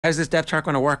How's this depth chart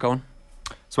going to work, Owen?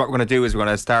 So what we're going to do is we're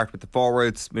going to start with the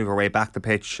forwards, move our way back the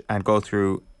pitch and go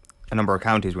through a number of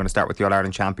counties. We're going to start with the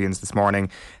All-Ireland champions this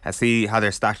morning and see how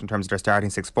they're stacked in terms of their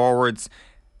starting six forwards,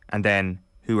 and then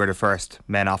who are the first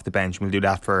men off the bench. We'll do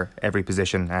that for every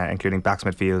position, including backs,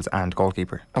 midfields and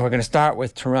goalkeeper. And we're going to start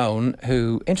with Tyrone,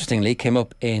 who interestingly came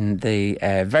up in the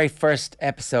very first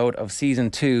episode of season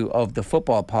 2 of the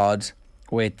Football Pod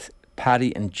with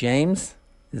Paddy and James.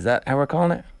 Is that how we're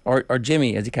calling it? Or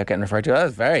Jimmy, as he kept getting referred to.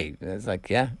 It's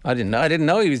like, yeah, I didn't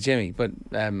know he was Jimmy, but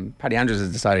Paddy Andrews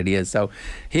has decided he is. So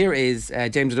here is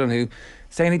James O'Donoghue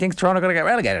saying he thinks Tyrone are going to get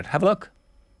relegated. Have a look.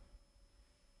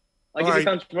 I'll give you a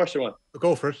controversial one.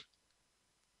 Go for it.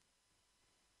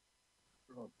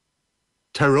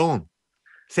 Tyrone.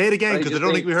 Say it again, because I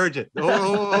don't think we heard you.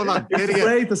 Oh, hold on. Say it again.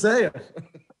 Great to say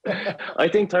it. I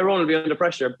think Tyrone will be under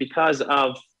pressure because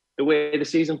of the way the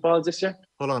season falls this year.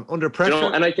 Hold on. Under pressure,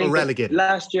 and I think or relegated?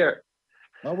 Last year.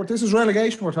 No, but this is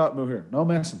relegation we're talking about here. No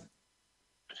messing.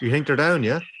 You think they're down,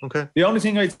 yeah? Okay. The only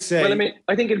thing I'd say... Well,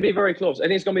 I think it'll be very close. I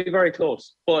think it's going to be very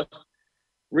close. But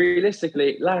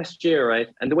realistically, last year, right,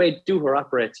 and the way Dooher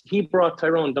operates, he brought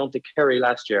Tyrone down to Kerry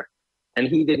last year, and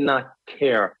he did not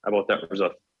care about that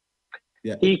result.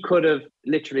 Yeah. He could have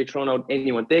literally thrown out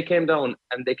anyone. They came down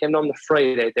the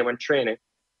Friday. They went training.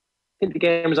 I think the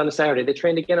game was on the Saturday. They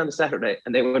trained again on the Saturday,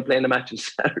 and they went playing the match on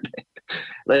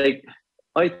Saturday.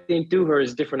 I think Dooher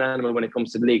is a different animal when it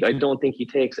comes to the league. I don't think he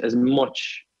takes as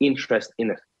much interest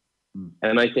in it.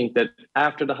 And I think that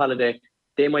after the holiday,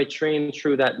 they might train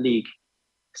through that league,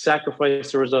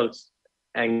 sacrifice the results,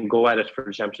 and go at it for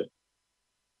the championship.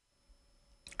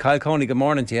 Kyle Coney, good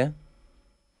morning to you.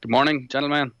 Good morning,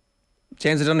 gentlemen.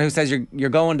 James O'Donoghue says you're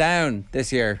going down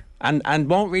this year and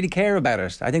won't really care about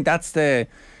it. I think that's the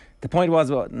point was,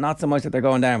 well, not so much that they're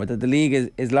going down, but that the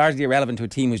league is largely irrelevant to a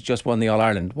team who's just won the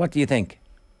All-Ireland. What do you think?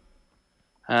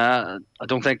 I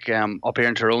don't think up here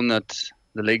in Tyrone that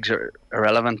the leagues are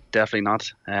irrelevant. Definitely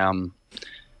not.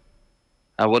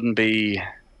 I wouldn't be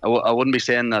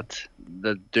saying that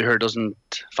Dooher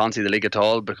doesn't fancy the league at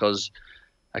all, because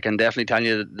I can definitely tell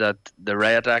you that the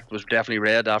Riot Act was definitely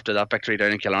read after that victory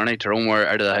down in Killarney. Tyrone were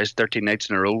out of the house 13 nights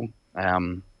in a row,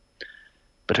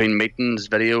 between meetings,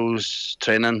 videos,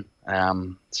 training.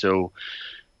 So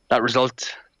that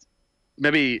result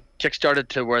maybe kick-started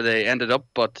to where they ended up,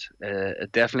 but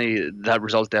that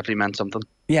result definitely meant something.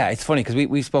 Yeah, it's funny because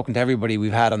we've spoken to everybody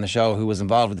we've had on the show who was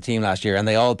involved with the team last year, and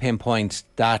they all pinpoint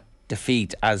that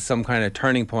defeat as some kind of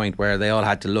turning point where they all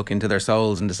had to look into their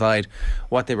souls and decide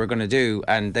what they were going to do.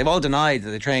 And they've all denied that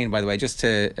they trained, by the way, just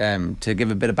to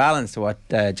give a bit of balance to what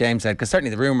James said, because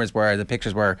certainly the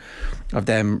pictures were of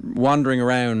them wandering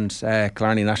around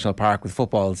Killarney National Park with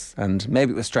footballs, and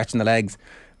maybe it was stretching the legs,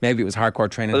 maybe it was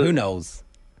hardcore training, who knows.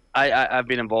 I've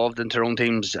been involved in Tyrone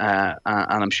teams, and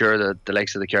I'm sure that the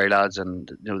likes of the Kerry lads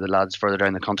and the lads further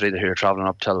down the country who are travelling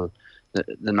up till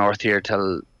the north here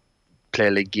till play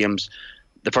league games,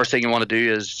 the first thing you want to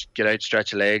do is get out,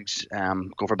 stretch your legs,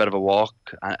 go for a bit of a walk.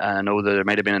 I know that there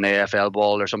might have been an AFL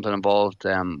ball or something involved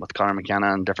with Conor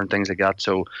McKenna and different things like that.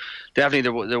 So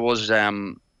definitely there was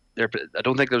I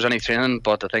don't think there was any training,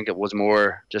 but I think it was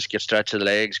more just get stretch of the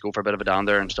legs, go for a bit of a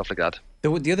dander and stuff like that.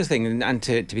 The other thing, and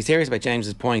to be serious about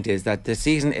James's point, is that the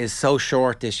season is so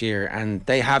short this year, and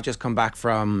they have just come back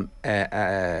from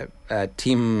a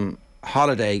team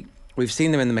holiday. We've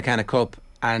seen them in the McKenna Cup,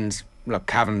 and look,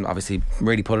 Cavan obviously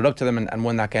really put it up to them and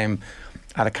won that game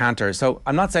at a canter. So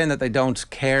I'm not saying that they don't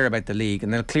care about the league,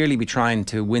 and they'll clearly be trying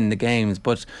to win the games,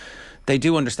 but they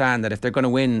do understand that if they're going to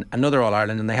win another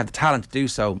All-Ireland, and they have the talent to do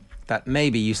so, that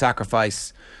maybe you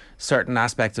sacrifice certain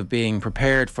aspects of being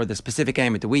prepared for the specific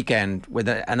game at the weekend with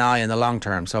an eye on the long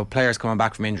term. So players coming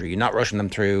back from injury, you're not rushing them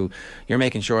through, you're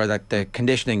making sure that the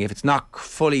conditioning, if it's not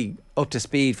fully up to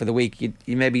speed for the week,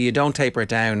 you don't taper it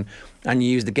down, and you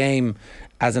use the game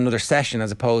as another session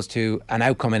as opposed to an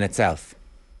outcome in itself.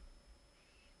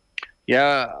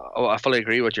 Yeah, I fully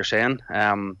agree with what you're saying,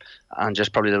 and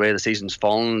just probably the way the season's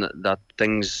fallen, that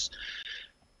things,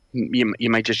 you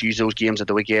might just use those games at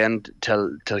the weekend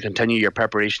to continue your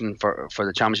preparation for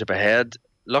the championship ahead.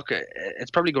 Look,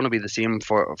 it's probably going to be the same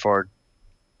for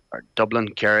Dublin,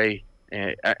 Kerry.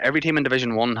 Every team in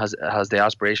Division 1 has the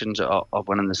aspirations of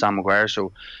winning the Sam Maguire,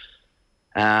 so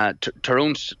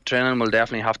Tyrone's training will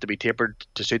definitely have to be tapered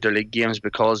to suit their league games,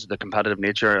 because the competitive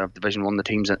nature of Division 1, the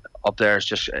teams up there, is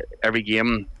just every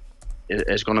game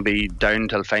is going to be down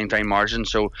to fine margin.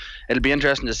 So it'll be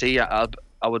interesting to see. I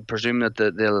would presume that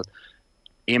they'll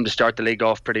aim to start the league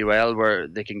off pretty well, where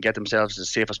they can get themselves as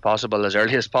safe as possible, as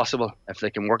early as possible, if they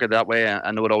can work it that way.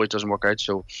 I know it always doesn't work out,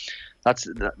 so that's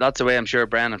the way I'm sure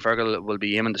Brian and Fergal will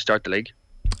be aiming to start the league.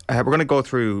 We're going to go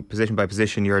through position by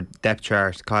position your depth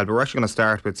chart, Kyle, but we're actually going to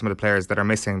start with some of the players that are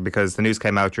missing, because the news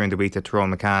came out during the week that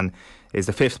Tyrone McCann is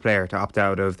the 5th player to opt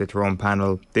out of the Tyrone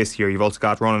panel this year. You've also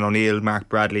got Ronan O'Neill, Mark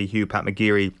Bradley, Hugh Pat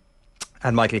McGeary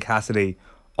and Michael Cassidy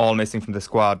all missing from the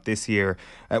squad this year.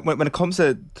 When it comes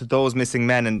to those missing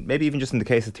men, and maybe even just in the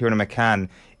case of Tyrone McCann,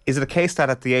 is it a case that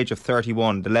at the age of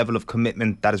 31 the level of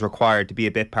commitment that is required to be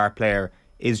a bit part player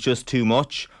is just too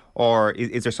much, or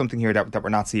is there something here that we're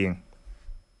not seeing?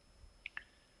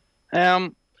 I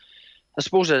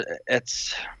suppose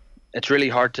it's really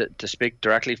hard to speak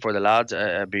directly for the lads.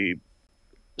 I'd be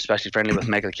especially friendly with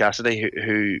Michael Cassidy,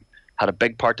 who had a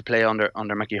big part to play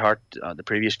under Mickey Hart the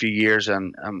previous few years,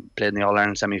 and played in the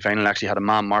All-Ireland semi-final. Actually had a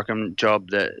man marking job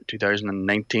the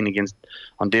 2019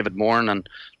 on David Moran, and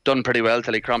done pretty well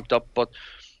till he cramped up. But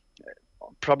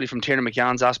probably from Tiernan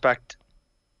McCann's aspect,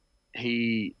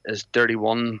 he is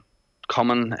 31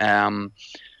 coming.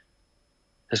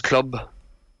 His club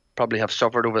probably have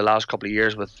suffered over the last couple of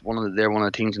years with one of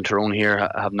the teams in Tyrone here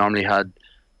have normally had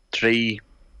 3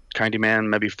 county men,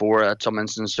 maybe 4 at some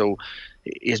instance. So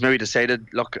he's maybe decided,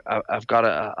 look, I've got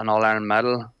an All-Ireland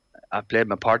medal. I've played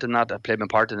my part in that. I've played my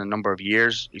part in a number of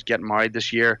years. He's getting married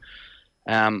this year.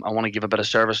 I want to give a bit of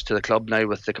service to the club now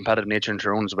with the competitive nature in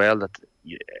Tyrone as well. That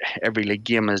every league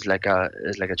game is like a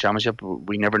championship.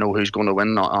 We never know who's going to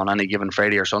win on any given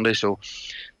Friday or Sunday. So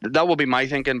that will be my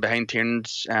thinking behind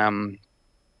Tiernan's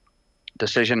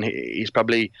decision. He's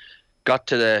probably got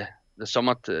to the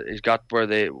summit. He's got where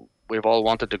we've all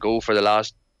wanted to go for the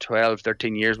last 12,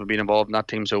 13 years we've been involved in that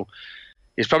team. So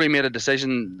he's probably made a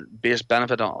decision based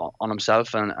benefit on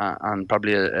himself and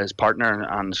probably his partner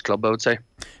and his club, I would say.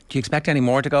 Do you expect any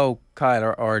more to go,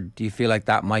 Kyle, or do you feel like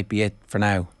that might be it for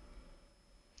now?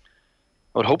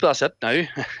 I would hope that's it now.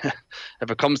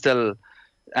 If it comes till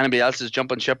anybody else is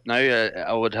jumping ship now,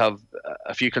 I would have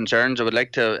a few concerns. I would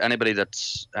like to anybody that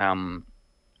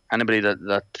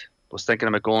was thinking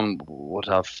about going would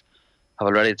have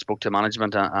already spoke to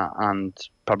management and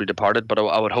probably departed. But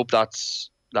I would hope that's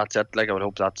it. Like I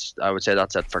would say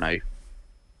that's it for now.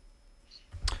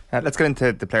 Let's get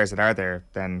into the players that are there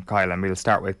then, Kyle, and we'll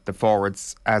start with the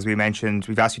forwards. As we mentioned,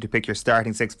 we've asked you to pick your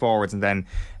starting 6 forwards and then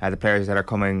the players that are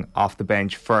coming off the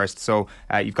bench first. So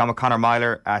you've gone with Conor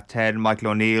Myler at 10, Michael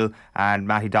O'Neill and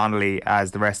Matty Donnelly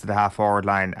as the rest of the half forward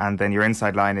line, and then your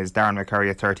inside line is Darren McCurry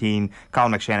at 13,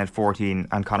 Colin McShane at 14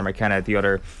 and Conor McKenna at the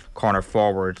other corner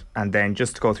forward. And then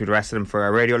just to go through the rest of them for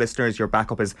our radio listeners, your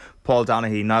backup is Paul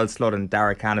Donaghy, Niall Sludden,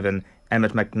 Dara Canavan,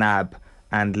 Emmett McNabb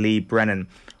and Lee Brennan.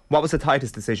 What was the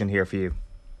tightest decision here for you?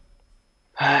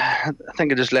 I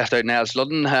think I just left out Niall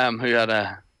Sludden, who had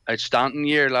a outstanding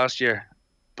year last year,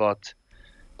 but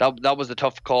that was the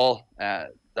tough call.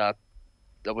 That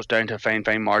was down to fine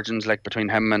margins, like between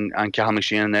him and Cathal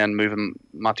McShane, and then moving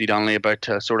Matthew Donnelly about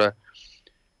to sort of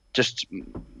just.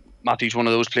 Matthew's one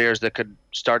of those players that could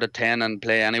start at 10 and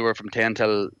play anywhere from 10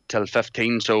 till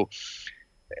 15. So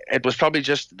it was probably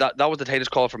just that was the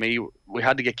tightest call for me. We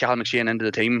had to get Cathal McShane into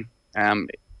the team.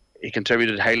 He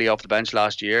contributed highly off the bench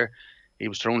last year. He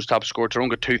was Tyrone's top scorer. Tyrone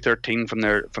got 213 from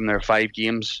their 5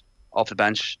 games off the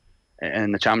bench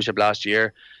in the championship last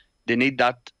year. They need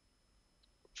that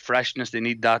freshness. They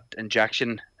need that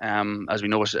injection. As we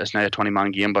know, it's now a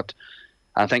 20-man game, but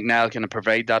I think Niall can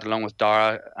provide that along with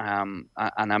Dara and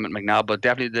Emmett McNabb. But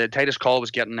definitely the tightest call was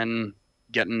getting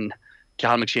Cathal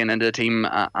McShane into the team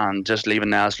and just leaving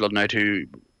Niall Sludden out, who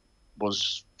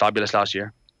was fabulous last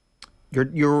year.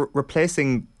 You're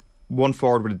replacing one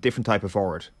forward with a different type of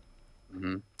forward.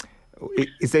 Mm-hmm.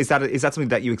 Is that something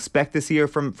that you expect this year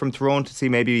from Tyrone, to see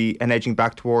maybe an edging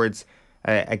back towards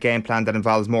a game plan that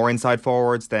involves more inside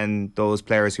forwards than those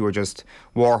players who are just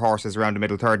war horses around the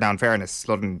middle third? Now, in fairness,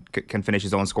 Sludden can finish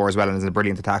his own score as well and is a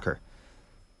brilliant attacker.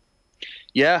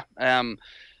 Yeah, I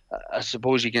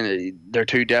suppose they're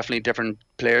two definitely different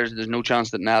players. There's no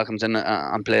chance that Niall comes in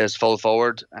and plays full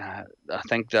forward. I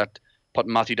think that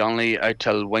putting Matthew Donnelly out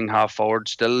till wing half forward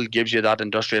still gives you that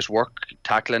industrious work,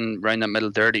 tackling round that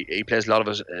middle third. He plays a lot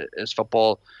of his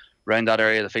football round that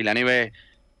area of the field anyway.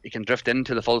 He can drift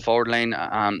into the full forward line.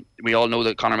 We all know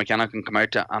that Conor McKenna can come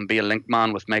out and be a link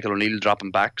man with Michael O'Neill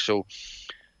dropping back. So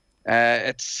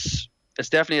it's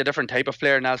definitely a different type of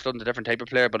player. Niall Sludden's a different type of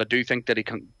player, but I do think that he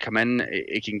can come in,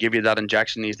 he can give you that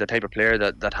injection. He's the type of player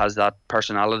that has that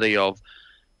personality of,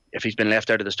 if he's been left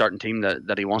out of the starting team,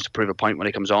 that he wants to prove a point when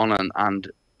he comes on,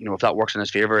 and if that works in his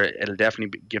favour, it'll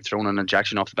definitely give Tyrone an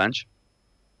injection off the bench.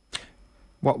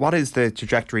 What is the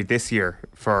trajectory this year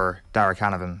for Dara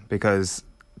Canavan? Because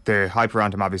the hype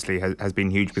around him obviously has been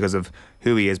huge because of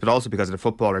who he is, but also because of the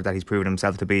footballer that he's proven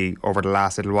himself to be over the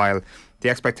last little while. The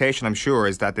expectation, I'm sure,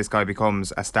 is that this guy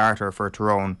becomes a starter for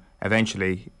Tyrone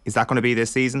eventually. Is that going to be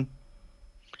this season?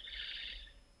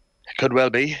 It could well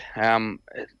be.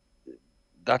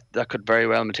 That could very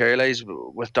well materialise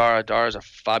with Dara. Dara's a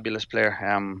fabulous player.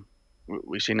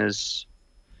 We've seen his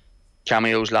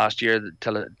cameos last year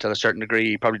till a certain degree.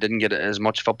 He probably didn't get as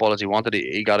much football as he wanted.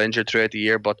 He got injured throughout the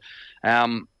year, but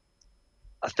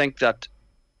I think that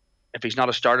if he's not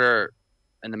a starter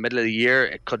in the middle of the year,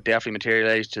 it could definitely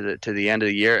materialise to the end of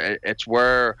the year. It's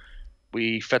where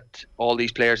we fit all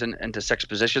these players into 6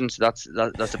 positions. That's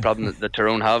the problem that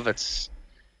Tyrone have.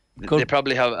 They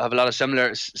probably have a lot of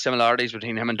similarities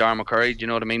between him and Darren McCurry. Do you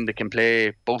know what I mean? They can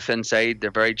play both inside.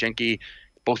 They're very jinky.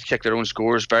 Both kick their own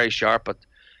scores. Very sharp. But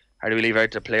how do we leave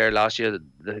out the player last year,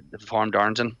 the form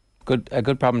Darren's in? A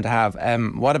good problem to have.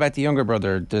 What about the younger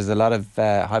brother? There's a lot of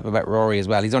hype about Rory as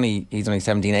well. He's only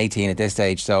 17, 18 at this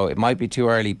stage, so it might be too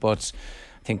early. But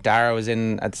I think Dara was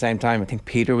in at the same time. I think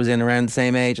Peter was in around the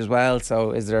same age as well.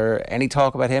 So is there any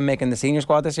talk about him making the senior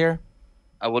squad this year?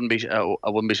 I wouldn't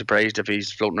be surprised if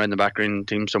he's floating around the background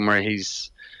team somewhere.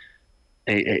 He's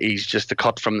just a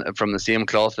cut from the same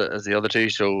cloth as the other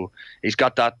two. So he's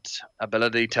got that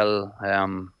ability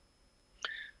to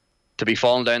be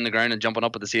falling down the ground and jumping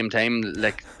up at the same time,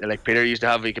 like Peter used to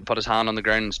have. He could put his hand on the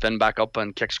ground and spin back up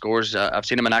and kick scores. I've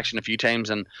seen him in action a few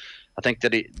times, and I think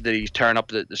that he's tearing up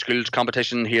the schools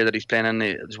competition here that he's playing in.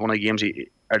 It's one of the games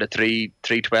out of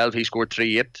 3-12, he scored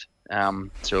 3-8.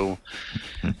 So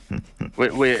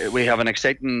we have an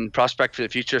exciting prospect for the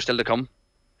future still to come.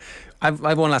 I've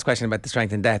one last question about the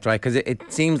strength and depth, right? Because it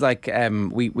seems like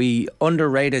we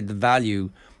underrated the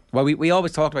value. Well, we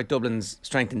always talked about Dublin's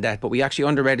strength and depth, but we actually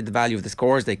underrated the value of the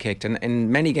scores they kicked. And in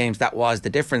many games, that was the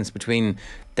difference between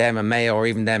them and Mayo, or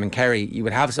even them and Kerry. You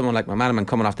would have someone like McManaman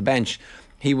coming off the bench.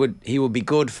 He would be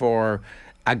good for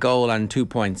a goal and 2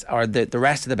 points, or the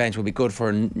rest of the bench would be good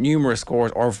for numerous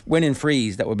scores or winning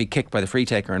frees that would be kicked by the free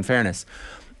taker, in fairness.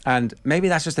 And maybe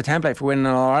that's just a template for winning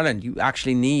All Ireland. You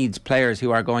actually need players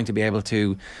who are going to be able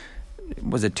to.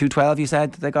 Was it 2-12 you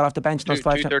said that they got off the bench?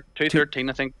 2-13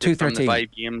 I think. 2-13 from the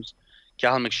 5 games.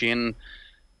 Cathal McShane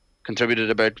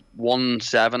contributed about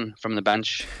 1-7 from the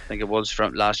bench, I think it was,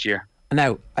 from last year.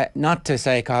 Now, not to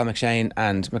say Cathal McShane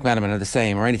and McManaman are the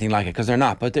same or anything like it, because they're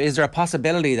not, but is there a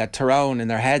possibility that Tyrone in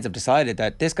their heads have decided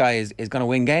that this guy is going to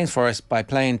win games for us by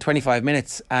playing 25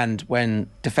 minutes, and when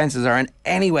defences are in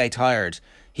any way tired,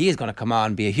 he is going to come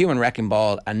on, be a human wrecking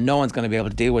ball, and no one's going to be able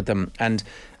to deal with them? And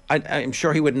I'm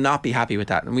sure he would not be happy with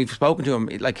that. And we've spoken to him,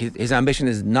 like his ambition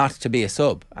is not to be a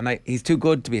sub, and he's too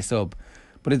good to be a sub.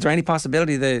 But is there any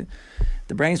possibility the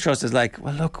Brains Trust is like,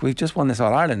 well, look, we've just won this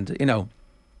All Ireland,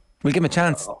 we'll give him a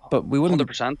chance, but we wouldn't.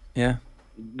 100%. Yeah,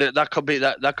 that could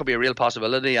be a real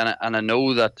possibility, and I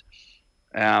know that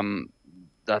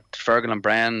that Fergal and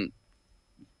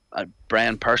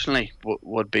Brian personally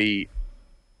would be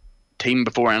team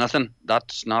before anything.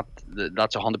 That's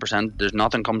 100%. There's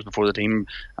nothing comes before the team,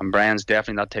 and Brian's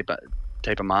definitely that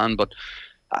type of man. But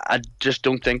I just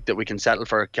don't think that we can settle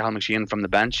for Cathal McShane from the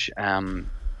bench.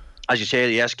 As you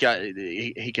say, yes,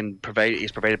 he can provide.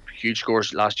 He's provided huge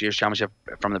scores last year's championship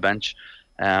from the bench.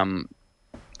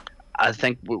 I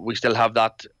think we still have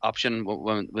that option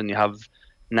when you have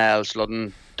Niall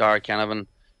Sludden, Dara Canavan,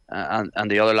 and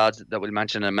the other lads that we'll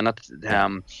mention in a minute.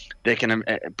 They can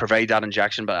provide that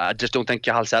injection, but I just don't think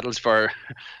Cathal settles for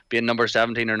being number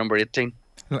 17 or number 18.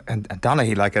 And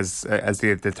Donaghy, like as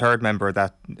the third member of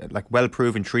that like well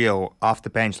proven trio off the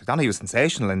bench, like Donaghy was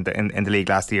sensational in the league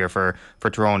last year for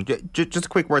Tyrone. Just a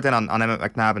quick word then on Emmett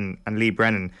McNabb and Lee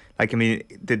Brennan. Like, I mean,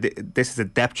 this is a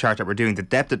depth chart that we're doing. The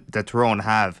depth that Tyrone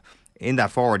have in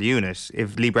that forward unit,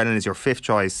 if Lee Brennan is your 5th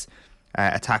choice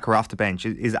attacker off the bench,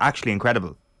 is actually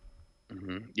incredible.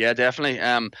 Mm-hmm. Yeah, definitely.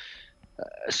 I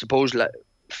suppose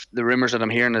the rumours that I'm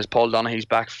hearing is Paul Donaghy's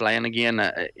back flying again.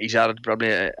 He's added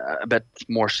probably a bit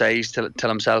more size to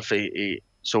himself.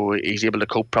 So he's able to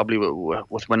cope probably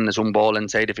with winning his own ball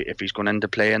inside if he's going into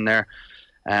play in there.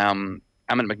 Emmett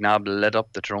McNabb lit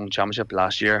up the Tyrone Championship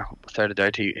last year. Without a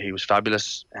doubt, he was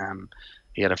fabulous.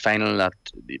 He had a final that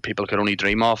people could only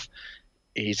dream of.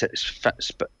 He's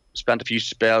spent a few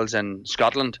spells in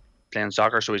Scotland playing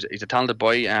soccer, so he's a talented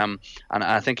boy, and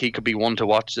I think he could be one to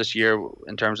watch this year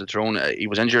in terms of Tyrone. He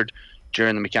was injured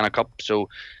during the McKenna Cup, so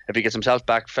if he gets himself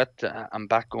back fit and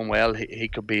back going well, he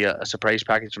could be a surprise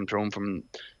package from Tyrone.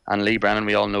 And Lee Brennan,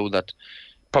 we all know that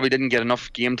probably didn't get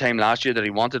enough game time last year that he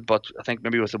wanted, but I think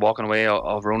maybe with the walking away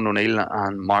of Ronan O'Neill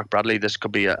and Mark Bradley, this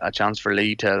could be a chance for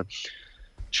Lee to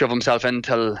shove himself in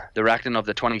till the reckoning of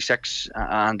the 26,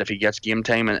 and if he gets game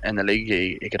time in the league,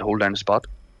 he could hold down the spot.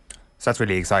 So that's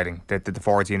really exciting, the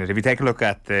forwards unit. If you take a look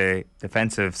at the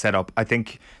defensive setup, I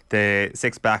think the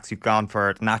 6 backs you've gone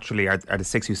for naturally are the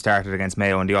 6 who started against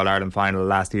Mayo in the All-Ireland final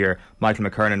last year. Michael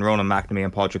McKernan, Ronan McNamee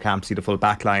and Paul Trecampsey, the full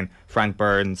back line. Frank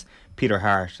Burns, Peter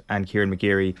Hart and Kieran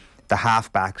McGeary, the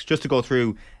half backs. Just to go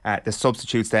through the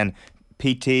substitutes then: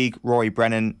 Pete Teague, Rory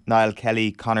Brennan, Niall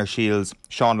Kelly, Conor Shields,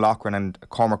 Sean Loughran and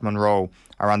Cormac Monroe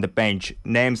are on the bench.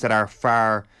 Names that are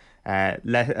far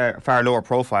lower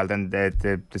profile than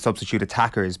the substitute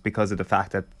attackers because of the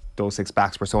fact that those 6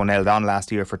 backs were so nailed on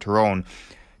last year for Tyrone.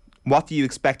 What do you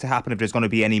expect to happen if there's going to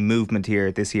be any movement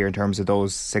here this year in terms of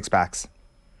those 6 backs?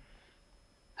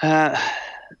 I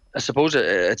suppose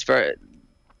it's very...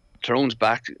 Tyrone's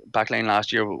back line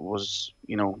last year was,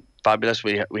 fabulous.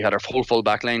 We had our full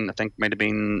back line. I think might have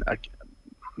been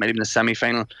the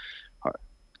semi-final,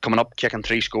 coming up, kicking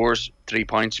 3 scores, 3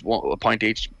 points, a point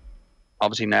each.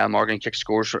 Obviously, Niall Morgan kicked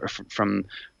scores from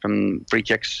free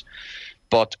kicks,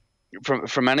 but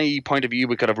from any point of view,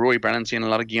 we could have Rory Brennan seeing a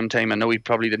lot of game time. I know he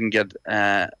probably didn't get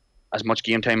as much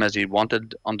game time as he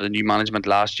wanted under the new management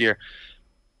last year,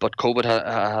 but COVID had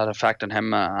an effect on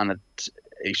him, and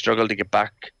he struggled to get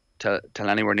back till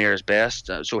anywhere near his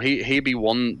best. So he'd be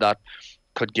one that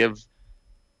could give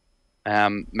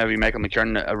maybe Michael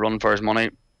McKernan a run for his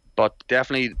money. But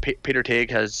definitely Peter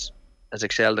Teague has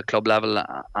excelled at club level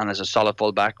and is a solid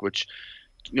full back, which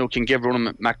can give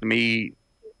Ronan McNamee,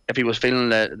 if he was feeling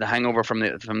the hangover from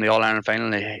the All-Ireland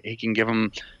final, he can give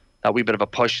him that wee bit of a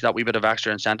push, that wee bit of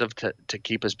extra incentive to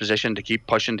keep his position, to keep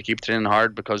pushing, to keep training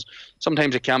hard, because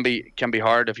sometimes it can be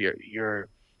hard if you're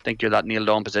that nailed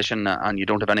on position and you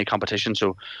don't have any competition.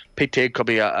 So Pete Teague could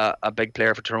be a big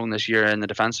player for Tyrone this year in the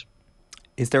defence.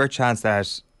 Is there a chance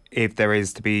that if there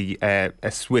is to be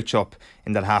a switch up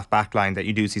in that half back line, that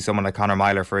you do see someone like Conor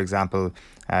Myler, for example,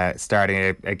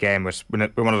 starting a game with one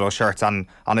of those shirts on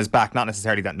his back? Not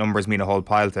necessarily that numbers mean a whole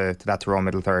pile to that Tyrone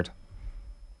middle third.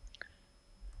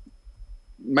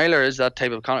 Myler is that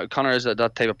type of Conor is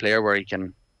that type of player where he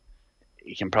can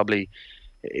probably,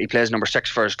 he plays number 6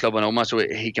 for his club in Oma, so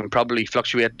he can probably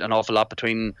fluctuate an awful lot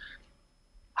between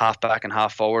half back and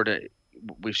half forward.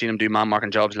 We've seen him do man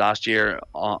marking jobs last year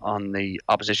on the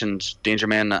opposition's danger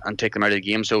men and take them out of the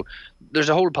game. So there's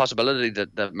a whole possibility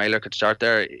that Myler could start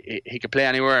there. He could play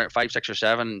anywhere. 5, 6 or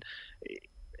 7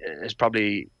 is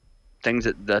probably things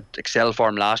that excelled for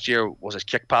him last year was his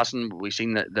kick passing. We've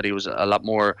seen that he was a lot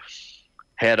more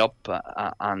head up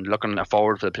and looking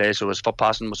forward for the play, so his foot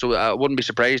passing. So I wouldn't be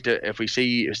surprised if we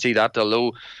see that,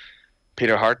 although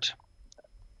Peter Hart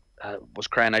was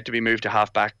crying out to be moved to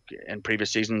half back in previous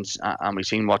seasons, and we've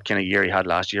seen what kind of year he had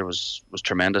last year was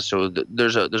tremendous. So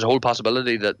there's a whole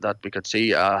possibility that we could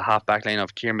see a half back line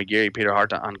of Kieran McGeary, Peter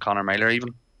Hart and Conor Myler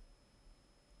even.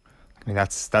 I mean,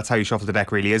 that's how you shuffle the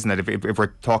deck, really, isn't it? If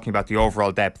we're talking about the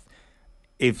overall depth,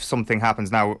 if something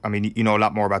happens now, I mean, you know a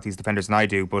lot more about these defenders than I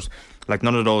do, but like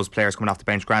none of those players coming off the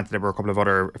bench, granted there were a couple of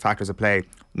other factors at play,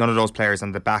 none of those players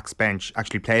on the backs bench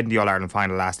actually played in the All-Ireland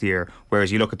final last year,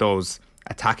 whereas you look at those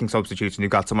attacking substitutes and you've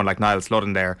got someone like Niall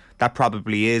Sludden there, that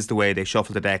probably is the way they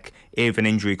shuffle the deck if an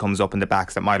injury comes up in the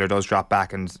backs, that Myler does drop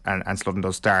back and Sludden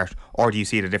does start. Or do you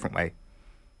see it a different way?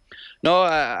 No,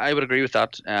 I would agree with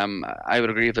that. I would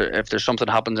agree if there's something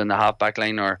happens in the half back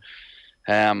line, or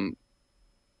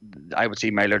I would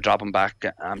see Myler dropping back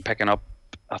and picking up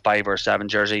a 5 or 7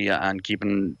 jersey and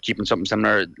keeping something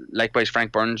similar. Likewise,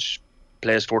 Frank Burns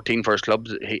plays 14 for his club.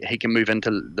 He can move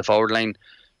into the forward line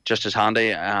just as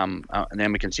handy, and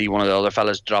then we can see one of the other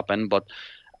fellas drop in. But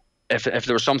if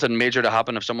there was something major to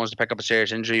happen, if someone was to pick up a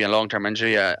serious injury, a long-term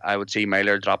injury, I would see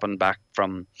Myler dropping back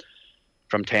from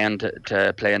 10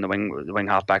 to play in the wing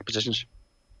half-back positions.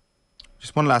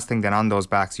 Just one last thing then on those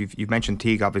backs. You've mentioned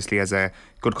Teague obviously as a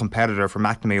good competitor for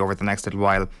McNamee over the next little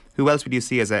while. Who else would you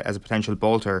see as a potential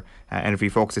bolter, and if we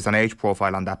focus on age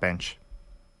profile on that bench?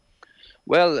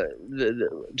 Well,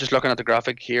 just looking at the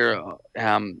graphic here,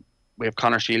 we have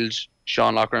Conor Shields,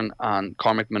 Sean Loughran and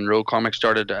Cormac Monroe. Cormac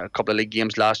started a couple of league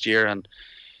games last year, and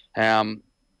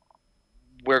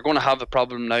we're going to have a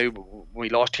problem now. We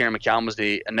lost Kieran McCann was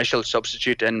the initial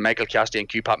substitute, and Michael Cassidy and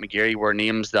Q-Pat McGeary were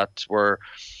names that were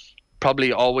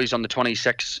probably always on the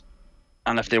 26,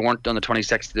 and if they weren't on the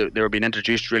 26, they were being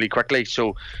introduced really quickly.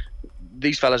 So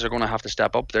these fellas are going to have to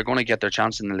step up. They're going to get their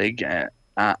chance in the league,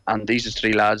 and these are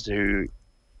 3 lads who,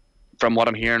 from what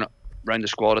I'm hearing around the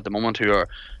squad at the moment, who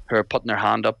are putting their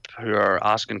hand up, who are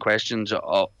asking questions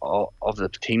of the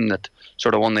team that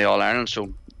sort of won the All-Ireland.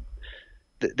 So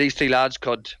these 3 lads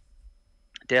could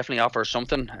definitely offer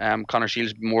something. Conor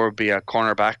Shields more be a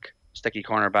cornerback sticky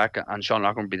cornerback, and Sean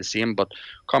Loughlin would be the same. But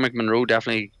Cormac Monroe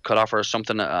definitely could offer us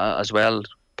something as well,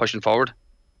 pushing forward.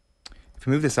 If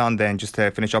we move this on then, just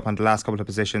to finish up on the last couple of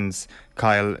positions,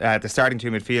 Kyle, the starting two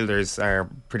midfielders are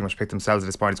pretty much picked themselves at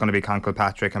this point. It's going to be Con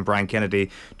Kilpatrick and Brian Kennedy.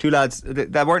 Two lads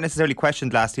that weren't necessarily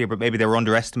questioned last year, but maybe they were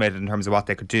underestimated in terms of what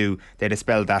they could do. They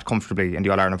dispelled that comfortably in the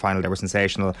All-Ireland final. They were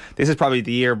sensational. This is probably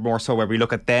the year more so where we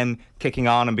look at them kicking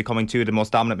on and becoming two of the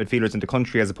most dominant midfielders in the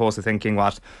country, as opposed to thinking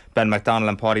what Ben McDonnell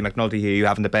and Paddy McNulty, who you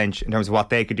have on the bench, in terms of what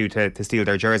they could do to steal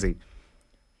their jersey.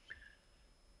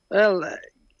 Well,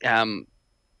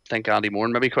 I think Andy Moore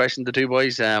maybe questioned the two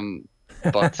boys,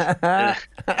 but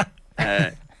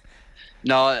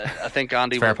no, I think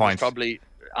Andy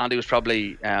was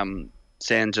probably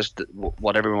saying just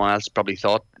what everyone else probably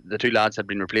thought. The two lads had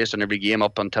been replaced in every game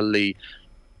up until they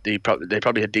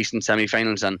probably had decent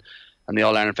semi-finals, and the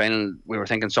All-Ireland final we were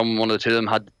thinking one of the two of them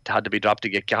had to be dropped to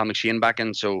get Cal McShane back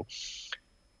in. So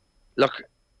look,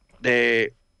 two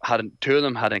of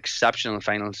them had exceptional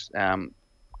finals.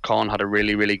 Con had a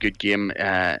really, really good game.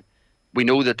 We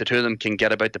know that the two of them can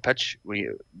get about the pitch.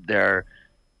 They're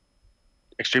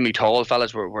extremely tall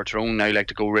fellas. Where Tyrone now like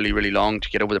to go really, really long to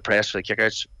get over the press for the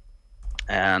kickouts.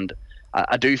 And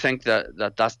I do think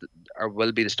that's or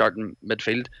will be the starting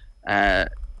midfield.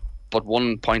 But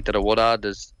one point that I would add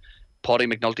is Paddy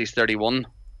McNulty's 31.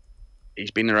 He's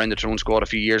been around the Tyrone squad a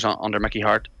few years under Mickey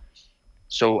Hart.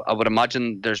 So I would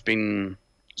imagine there's been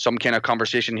some kind of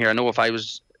conversation here. I know if I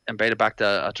was invited back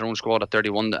to a Tyrone squad at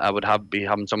 31, I would be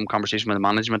having some conversation with the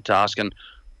management to asking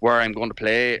where I'm going to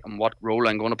play and what role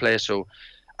I'm going to play. So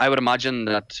I would imagine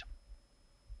that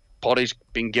Paddy's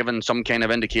been given some kind of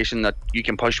indication that you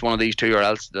can push one of these two, or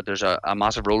else that there's a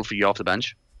massive role for you off the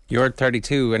bench. You're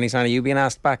 32. Any sign of you being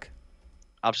asked back?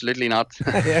 Absolutely not.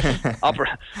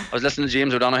 I was listening to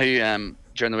James O'Donoghue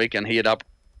during the week, and he had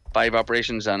 5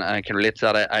 operations, and I can relate to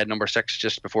that. I had number 6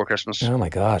 just before Christmas. Oh my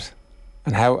God.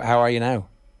 And how are you now?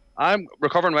 I'm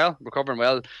recovering well.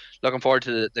 Looking forward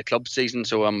to the club season.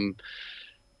 So I'm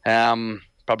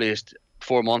probably a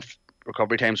 4-month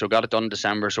recovery time. So got it done in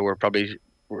December. So we're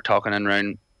talking in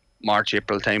around March,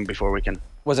 April time before we can.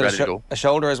 Was it a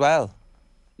shoulder as well?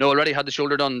 No, already had the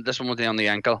shoulder done. This one was on the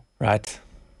ankle. Right.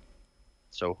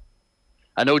 So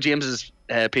I know James's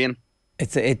pain.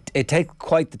 It takes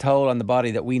quite the toll on the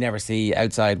body that we never see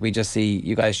outside. We just see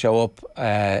you guys show up,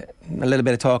 a little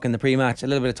bit of talk in the pre-match, a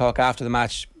little bit of talk after the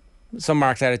match, some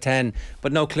marks out of 10,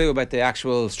 but no clue about the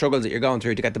actual struggles that you're going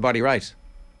through to get the body right.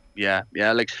 Yeah,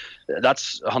 like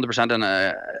that's 100%. And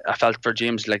I felt for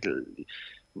James, like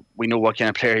we know what kind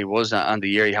of player he was and the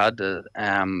year he had.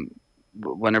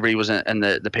 Whenever he was in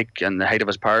the peak and the height of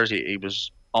his powers, he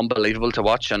was unbelievable to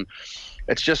watch. And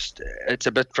it's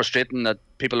a bit frustrating that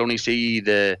people only see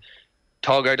the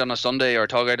tug out on a Sunday or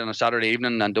tug out on a Saturday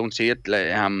evening and don't see it. Like,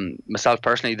 myself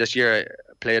personally, this year I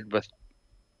played with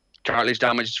cartilage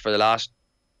damage for the last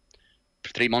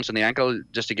 3 months in the ankle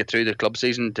just to get through the club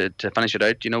season to finish it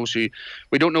out. So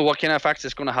we don't know what kind of effects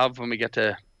it's going to have when we get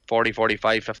to 40,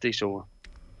 45, 50. So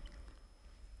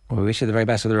we wish you the very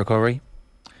best with the recovery.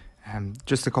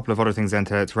 Just a couple of other things then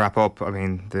to wrap up. I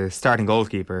mean, the starting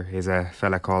goalkeeper is a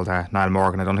fella called Niall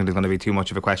Morgan. I don't think there's going to be too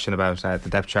much of a question about the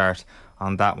depth chart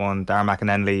on that one. Darren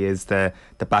McAnenley is the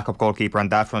backup goalkeeper on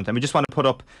that front. And we just want to put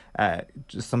up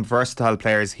just some versatile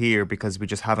players here because we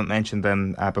just haven't mentioned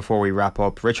them before we wrap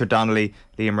up. Richard Donnelly,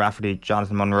 Liam Rafferty,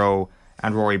 Jonathan Monroe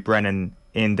and Rory Brennan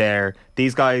in there.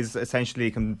 These guys essentially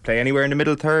can play anywhere in the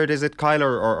middle third, is it, Kyle?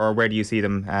 Or where do you see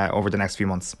them over the next few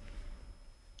months?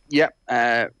 Yeah,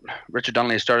 Richard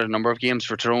Donnelly has started a number of games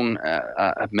for Tyrone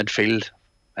at midfield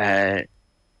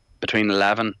between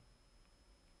 11,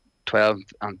 12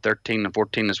 and 13 and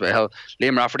 14 as well.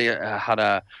 Liam Rafferty had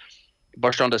a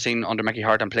burst onto the scene under Mickey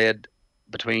Hart and played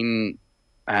between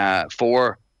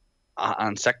 4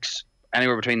 and 6,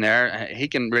 anywhere between there. He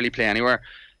can really play anywhere.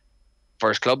 For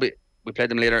his club, we played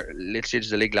them late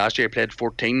stages of the league last year. He played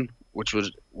 14, which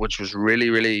was really,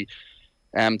 really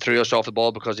threw us off the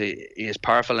ball because he is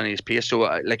powerful and he's pace.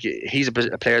 So he's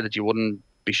a player that you wouldn't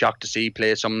be shocked to see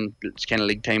play some kind of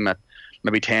league time at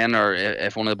maybe 10, or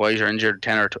if one of the boys are injured,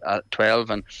 10 or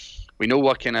 12. And we know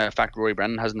what kind of effect Rory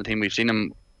Brennan has in the team. We've seen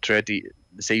him throughout the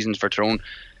seasons for Tyrone.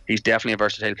 He's definitely a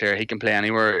versatile player. He can play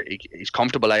anywhere. He's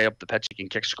comfortable high up the pitch. He can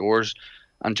kick scores.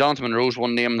 And Jonathan Monroe's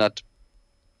one name that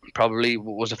probably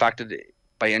was affected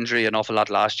by injury an awful lot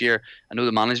last year. I know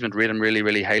the management rate him really,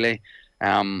 really highly.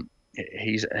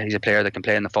 He's a player that can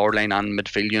play in the forward line and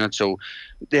midfield unit. So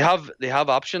they have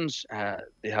options.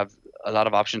 They have a lot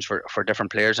of options for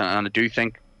different players, and I do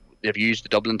think they've used the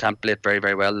Dublin template very,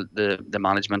 very well. The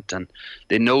management, and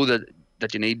they know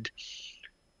that you need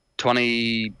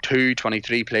 22,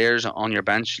 23 players on your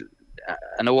bench.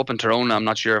 I know up in Tyrone, I'm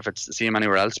not sure if it's the same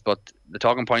anywhere else, but the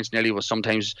talking points nearly was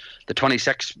sometimes the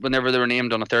 26 whenever they were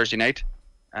named on a Thursday night.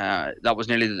 That was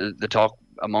nearly the talk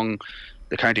among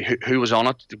the county who was on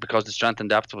it, because the strength and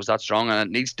depth was that strong, and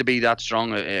it needs to be that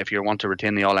strong if you want to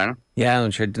retain the All-Ireland. Yeah,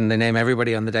 I'm sure. Didn't they name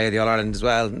everybody on the day of the All-Ireland as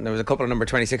well? And there was a couple of number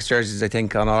 26 jerseys, I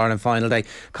think, on All-Ireland final day.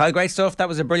 Kyle, great stuff. That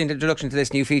was a brilliant introduction to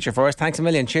this new feature for us. Thanks a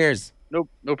million. Cheers. No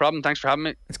problem. Thanks for having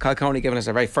me. It's Kyle Coney giving us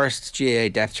our very first GAA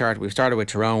depth chart. We've started with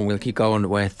Tyrone. We'll keep going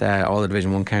with all the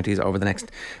Division 1 counties over the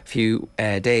next few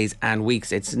days and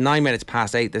weeks. It's 9 minutes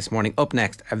past 8 this morning. Up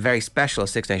next, a very special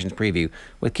Six Nations preview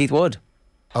with Keith Wood.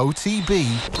 OTB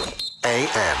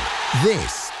AM.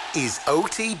 This is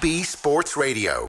OTB Sports Radio.